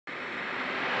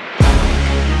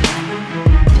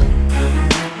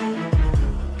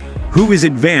who is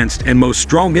advanced and most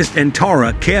strongest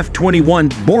Antara KF-21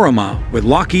 Boramae with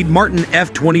Lockheed Martin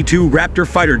F-22 Raptor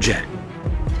fighter jet.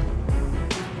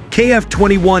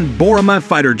 KF-21 Boramae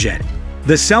fighter jet.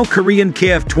 The South Korean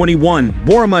KF-21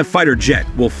 Boramae fighter jet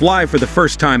will fly for the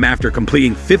first time after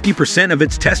completing 50% of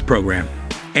its test program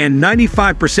and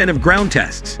 95% of ground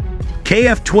tests.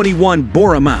 KF-21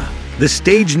 Boramae, the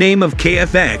stage name of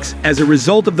KF-X as a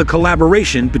result of the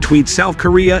collaboration between South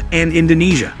Korea and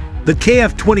Indonesia. The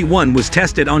KF-21 was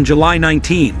tested on July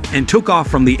 19 and took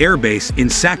off from the airbase in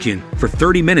Sakyong for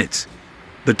 30 minutes.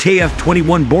 The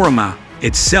KF-21 Boramae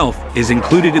itself is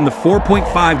included in the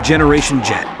 4.5 generation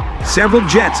jet. Several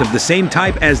jets of the same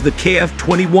type as the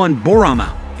KF-21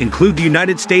 Boramae include the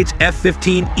United States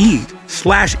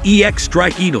F-15E/EX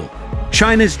Strike Eagle,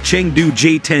 China's Chengdu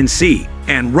J-10C,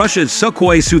 and Russia's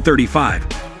Sukhoi Su-35.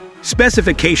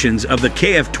 Specifications of the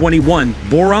KF-21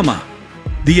 Boramae.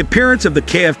 The appearance of the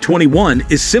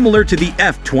KF-21 is similar to the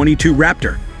F-22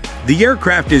 Raptor. The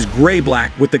aircraft is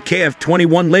gray-black with the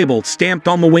KF-21 label stamped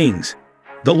on the wings.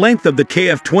 The length of the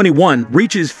KF-21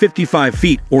 reaches 55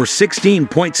 feet or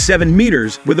 16.7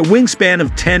 meters with a wingspan of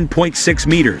 10.6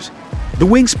 meters. The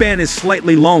wingspan is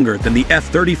slightly longer than the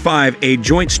F-35A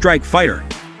Joint Strike Fighter,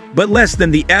 but less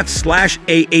than the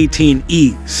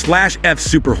F/A-18E/F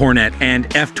Super Hornet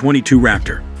and F-22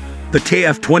 Raptor. The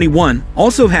KF-21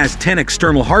 also has 10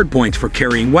 external hardpoints for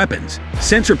carrying weapons,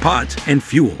 sensor pods, and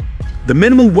fuel. The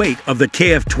minimum weight of the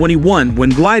KF-21 when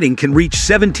gliding can reach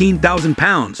 17,000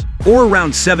 pounds, or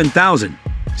around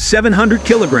 7,700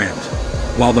 kilograms,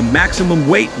 while the maximum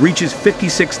weight reaches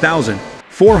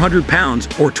 56,400 pounds,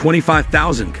 or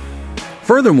 25,000.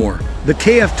 Furthermore, the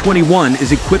KF-21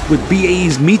 is equipped with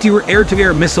BAE's Meteor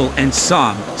air-to-air missile and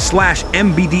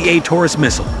Saab/MBDA Taurus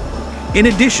missile. In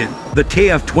addition, the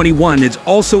KF-21 is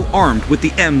also armed with the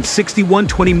M61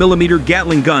 20mm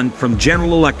Gatling gun from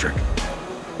General Electric.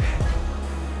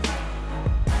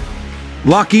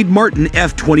 Lockheed Martin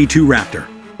F-22 Raptor.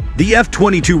 The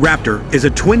F-22 Raptor is a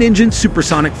twin-engine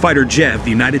supersonic fighter jet of the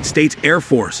United States Air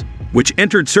Force, which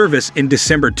entered service in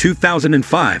December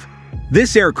 2005.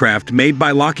 This aircraft, made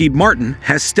by Lockheed Martin,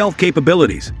 has stealth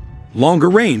capabilities, longer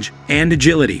range, and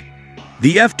agility.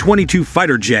 The F-22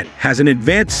 fighter jet has an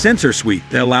advanced sensor suite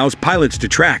that allows pilots to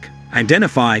track,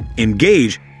 identify,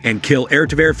 engage, and kill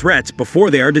air-to-air threats before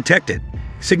they are detected.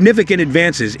 Significant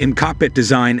advances in cockpit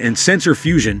design and sensor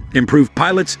fusion improve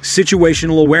pilots'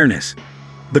 situational awareness.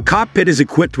 The cockpit is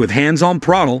equipped with hands-on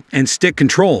throttle and stick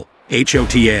control,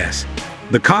 HOTAS.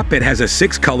 The cockpit has a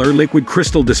 6-color liquid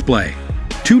crystal display.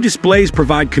 2 displays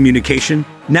provide communication,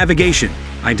 navigation,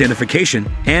 identification,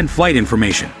 and flight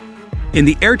information. In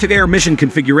the air-to-air mission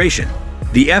configuration,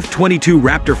 the F-22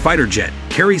 Raptor fighter jet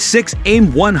carries 6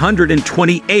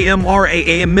 AIM-120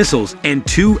 AMRAAM missiles and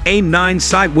 2 AIM-9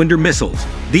 Sidewinder missiles.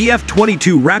 The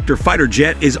F-22 Raptor fighter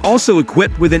jet is also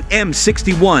equipped with an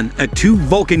M61 A2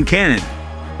 Vulcan cannon,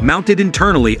 mounted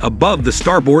internally above the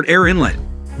starboard air inlet.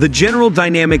 The General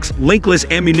Dynamics linkless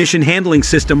ammunition handling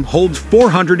system holds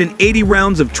 480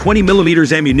 rounds of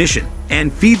 20mm ammunition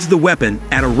and feeds the weapon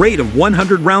at a rate of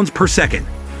 100 rounds per second.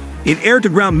 In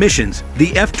air-to-ground missions,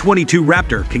 the F-22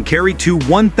 Raptor can carry 2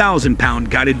 1,000-pound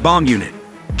guided bomb unit,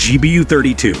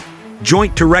 GBU-32,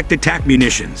 Joint Direct Attack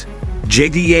Munitions,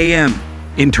 JDAM,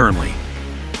 internally.